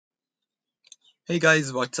Hey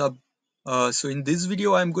guys, what's up? So in this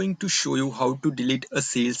video, I'm going to show you how to delete a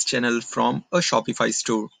sales channel from a Shopify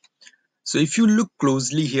store. So if you look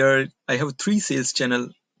closely here, I have three sales channel: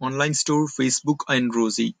 online store, Facebook, and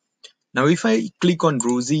Rosie. Now, if I click on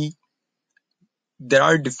Rosie, there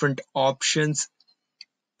are different options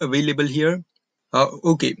available here.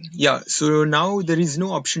 Okay, yeah. So now there is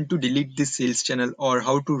no option to delete this sales channel or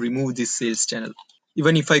how to remove this sales channel.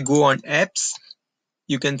 Even if I go on apps,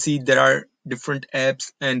 you can see there are different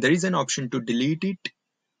apps and there is an option to delete it,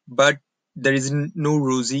 but there is no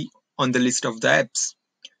Rosie on the list of the apps.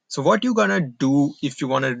 So what you gonna do if you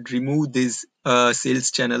wanna remove this sales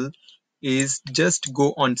channel is just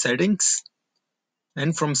go on settings,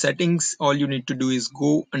 and from settings all you need to do is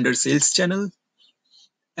go under sales channel,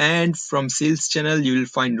 and from sales channel you will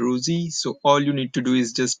find Rosie. So all you need to do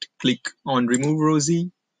is just click on remove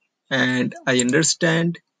Rosie, and I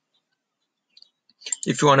understand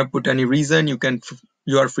if you want to put any reason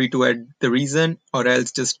you are free to add the reason, or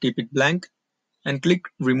else just keep it blank and click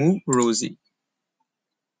remove Rosie.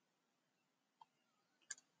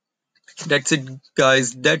 That's it,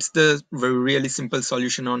 guys. That's the very really simple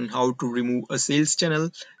solution on how to remove a sales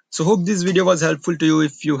channel. So hope this video was helpful to you.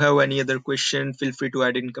 If you have any other question, feel free to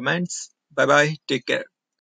add in comments. Bye bye. Take care.